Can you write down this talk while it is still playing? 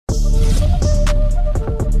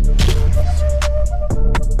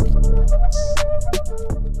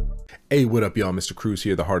Hey, what up y'all? Mr. Cruz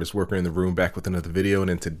here, the hardest worker in the room, back with another video.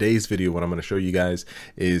 And in today's video, what I'm going to show you guys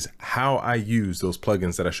is how I use those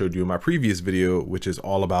plugins that I showed you in my previous video, which is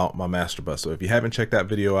all about my master bus. So if you haven't checked that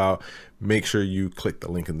video out, make sure you click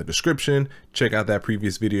the link in the description, check out that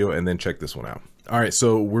previous video, and then check this one out. All right,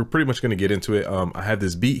 so we're pretty much going to get into it. I have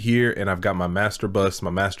this beat here and I've got my master bus,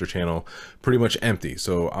 my master channel pretty much empty.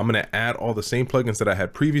 So I'm going to add all the same plugins that I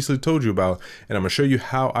had previously told you about, and I'm going to show you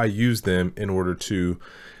how I use them in order to,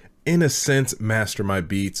 in a sense, master my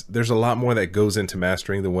beats. There's a lot more that goes into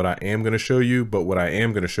mastering than what I am going to show you, but what I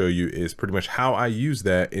am going to show you is pretty much how I use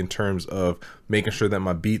that in terms of making sure that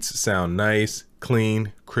my beats sound nice,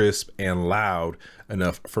 clean, crisp, and loud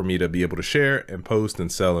enough for me to be able to share and post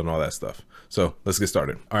and sell and all that stuff. So let's get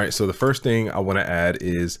started. All right, so the first thing I want to add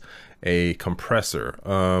is a compressor.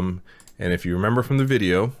 And if you remember from the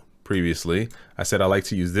video previously, I said I like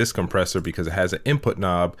to use this compressor because it has an input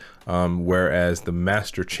knob, whereas the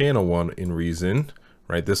master channel one, in Reason,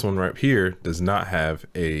 right, this one right here, does not have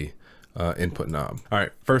a input knob. All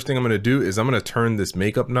right, first thing I'm going to do is I'm going to turn this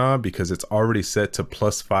makeup knob because it's already set to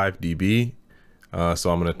 +5 dB.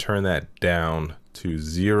 So I'm going to turn that down to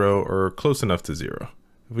 0 or close enough to 0.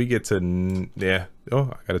 If we get to, yeah,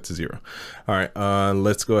 oh, I got it to 0. All right,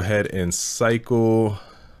 let's go ahead and cycle.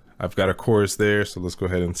 I've got a chorus there, so let's go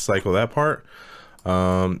ahead and cycle that part.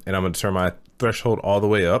 And I'm going to turn my threshold all the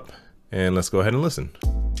way up, and let's go ahead and listen.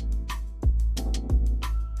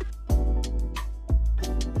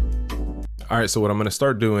 All right, so what I'm going to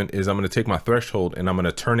start doing is I'm going to take my threshold and I'm going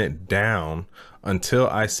to turn it down until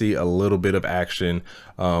I see a little bit of action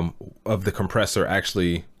of the compressor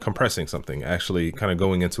actually compressing something, actually kind of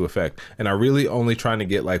going into effect. And I really only trying to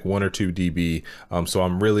get like 1 or 2 dB. So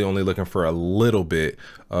I'm really only looking for a little bit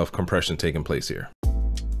of compression taking place here.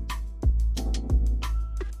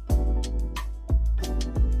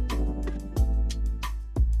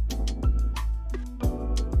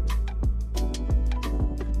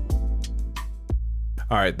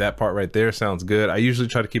 All right, that part right there sounds good. I usually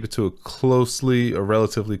try to keep it to a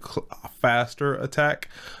relatively faster attack.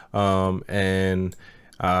 Release,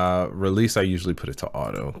 I usually put it to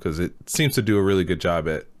auto because it seems to do a really good job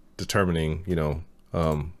at determining, you know,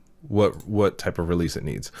 what type of release it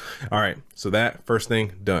needs. All right, so that first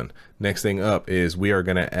thing done. Next thing up is we are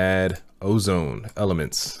gonna add ozone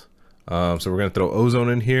elements. So we're gonna throw ozone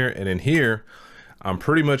in here, and in here, I'm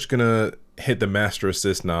pretty much gonna hit the master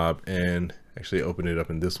assist knob and actually open it up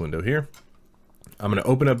in this window here. I'm going to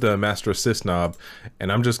open up the master assist knob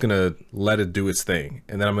and I'm just going to let it do its thing.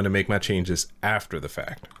 And then I'm going to make my changes after the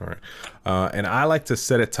fact. All right. And I like to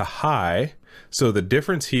set it to high. So the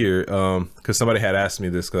difference here, because somebody had asked me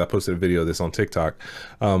this because I posted a video of this on TikTok.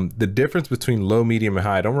 The difference between low, medium, and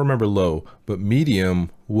high, I don't remember low, but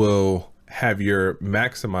medium will have your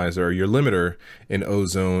maximizer or your limiter in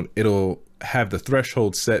ozone. It'll have the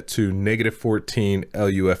threshold set to -14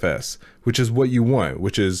 LUFS, which is what you want,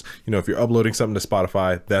 which is, you know, if you're uploading something to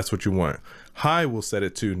Spotify, that's what you want. High will set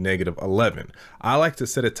it to -11. I like to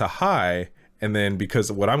set it to high, and then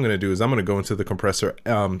because what I'm going to do is I'm going to go into the compressor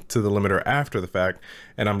to the limiter after the fact,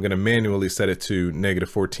 and I'm going to manually set it to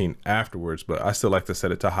 -14 afterwards, but I still like to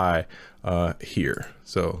set it to high here.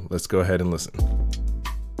 So let's go ahead and listen.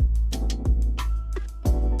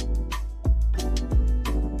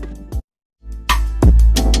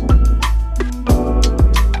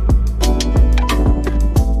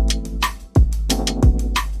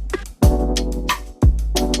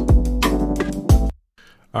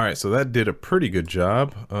 All right, so that did a pretty good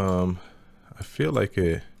job. I feel like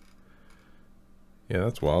yeah,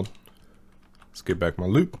 that's wild. Let's get back my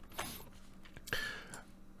loop.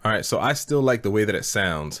 All right, so I still like the way that it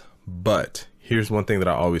sounds, but here's one thing that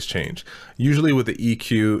I always change. Usually with the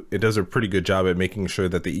EQ, it does a pretty good job at making sure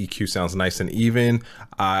that the EQ sounds nice and even.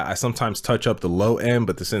 I sometimes touch up the low end,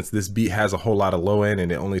 but since this beat has a whole lot of low end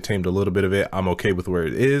and it only tamed a little bit of it, I'm okay with where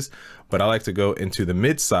it is. But I like to go into the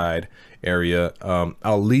mid side area.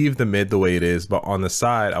 I'll leave the mid the way it is, but on the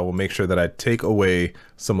side, I will make sure that I take away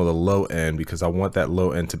some of the low end because I want that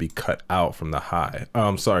low end to be cut out from the high.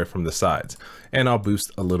 From the sides. And I'll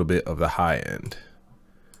boost a little bit of the high end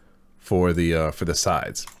for the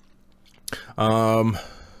sides.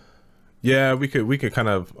 Yeah, we could kind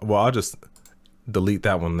of, well, I'll just delete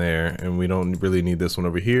that one there, and we don't really need this one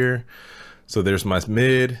over here. So there's my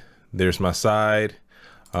mid, there's my side.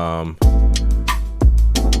 All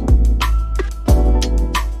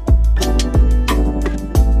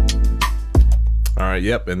right,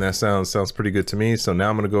 yep, and that sounds pretty good to me. So now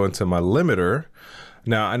I'm gonna go into my limiter.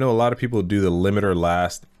 Now, I know a lot of people do the limiter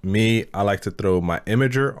last. Me, I like to throw my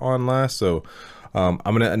imager on last. So I'm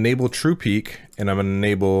going to enable true peak, and I'm going to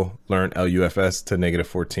enable learn LUFS to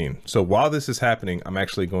 -14. So while this is happening, I'm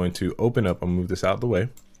actually going to open up, I'll move this out of the way.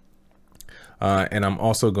 And I'm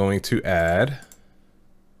also going to add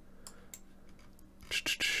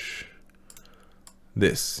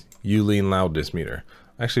this lean loudness meter.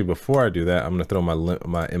 Actually, before I do that, I'm going to throw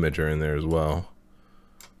my imager in there as well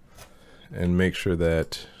and make sure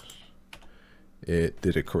that it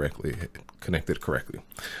did it correctly, it connected correctly.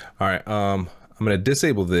 All right, I'm going to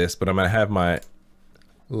disable this, but I'm going to have my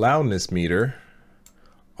loudness meter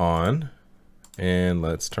on, and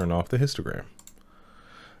let's turn off the histogram.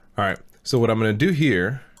 All right, so what I'm going to do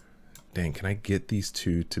here, dang, can I get these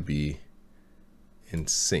two to be in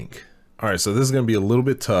sync? All right, so this is going to be a little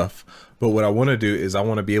bit tough, but what I want to do is I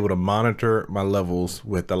want to be able to monitor my levels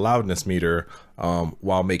with the loudness meter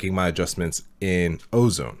while making my adjustments in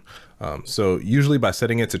Ozone. So usually by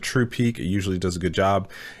setting it to true peak, it usually does a good job.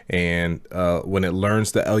 And when it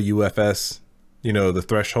learns the LUFS, you know, the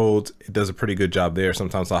thresholds, it does a pretty good job there.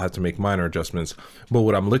 Sometimes I'll have to make minor adjustments. But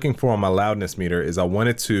what I'm looking for on my loudness meter is I want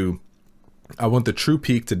the true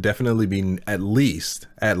peak to definitely be at least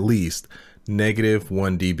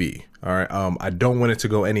 -1 dB. All right. I don't want it to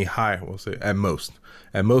go any higher. We'll say at most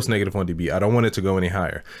 -1 dB. I don't want it to go any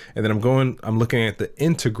higher. And then I'm looking at the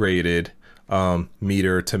integrated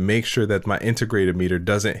meter to make sure that my integrated meter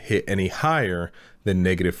doesn't hit any higher than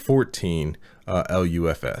 -14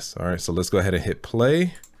 LUFS. All right. So let's go ahead and hit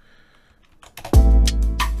play.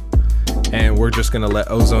 And we're just going to let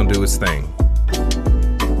Ozone do its thing.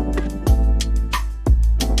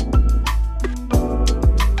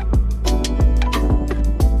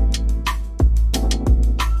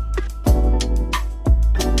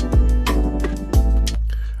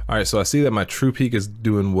 All right, so I see that my true peak is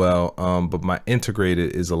doing well, but my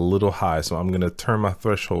integrated is a little high. So I'm gonna turn my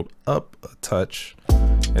threshold up a touch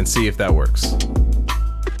and see if that works.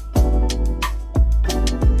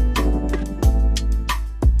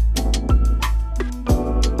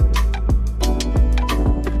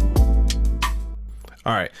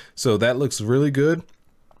 All right, so that looks really good.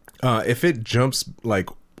 If it jumps like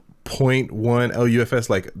 0.1 LUFS,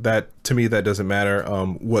 like that, to me that doesn't matter.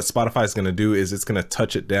 What Spotify is going to do is it's going to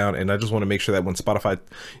touch it down, and I just want to make sure that when Spotify,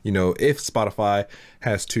 you know, if Spotify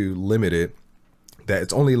has to limit it, that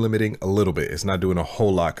it's only limiting a little bit. It's not doing a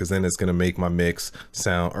whole lot, because then it's going to make my mix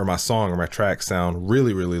sound, or my song or my track sound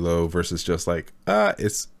really low versus just like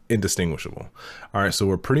it's indistinguishable. All right, so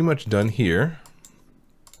we're pretty much done here.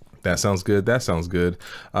 That sounds good. That sounds good.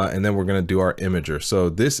 And then we're going to do our imager. So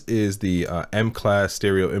this is the M-Class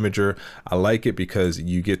stereo imager. I like it because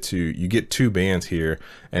you get two bands here.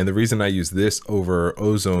 And the reason I use this over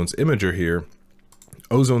Ozone's imager here,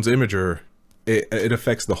 Ozone's imager, it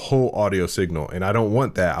affects the whole audio signal, and I don't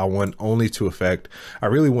want that. I want only to affect, I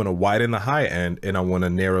really want to widen the high end and I want to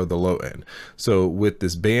narrow the low end. So with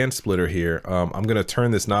this band splitter here, I'm going to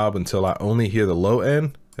turn this knob until I only hear the low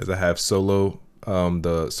end, as I have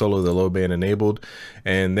the low band enabled,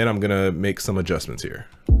 and then I'm gonna make some adjustments here.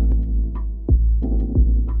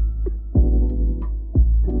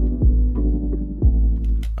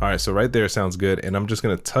 All right, so right there sounds good, and I'm just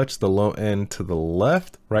gonna touch the low end to the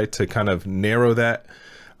left, right, to kind of narrow that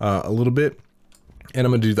a little bit, and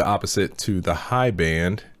I'm gonna do the opposite to the high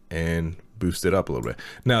band and boost it up a little bit.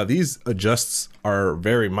 Now these adjusts are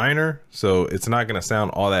very minor, so it's not going to sound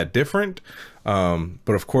all that different,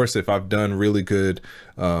 but of course if I've done really good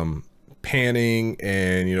panning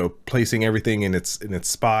and, you know, placing everything in its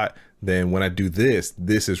spot, then when I do this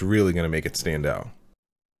is really going to make it stand out.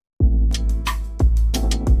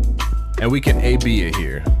 And we can A/B it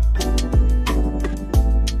here.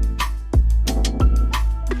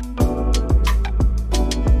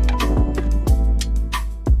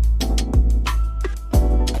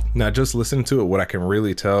 Now just listening to it, what I can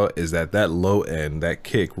really tell is that that low end, that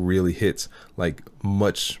kick really hits like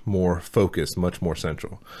much more focused, much more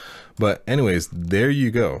central. But anyways, there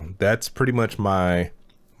you go. That's pretty much my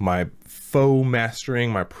faux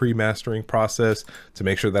mastering, my pre-mastering process to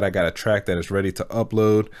make sure that I got a track that is ready to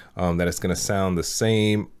upload, that it's going to sound the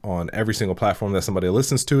same on every single platform that somebody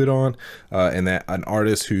listens to it on, and that an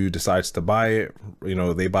artist who decides to buy it, you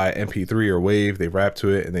know, they buy MP3 or Wave, they rap to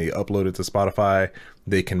it and they upload it to Spotify,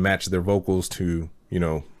 they can match their vocals to, you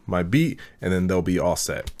know, my beat, and then they'll be all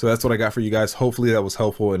set. So that's what I got for you guys. Hopefully that was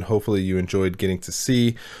helpful, and hopefully you enjoyed getting to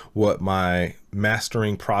see what my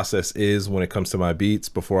mastering process is when it comes to my beats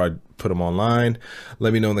before I put them online.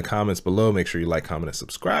 Let me know in the comments below. Make sure you like, comment, and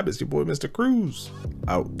subscribe. It's your boy, Mr. Cruz,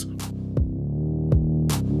 out.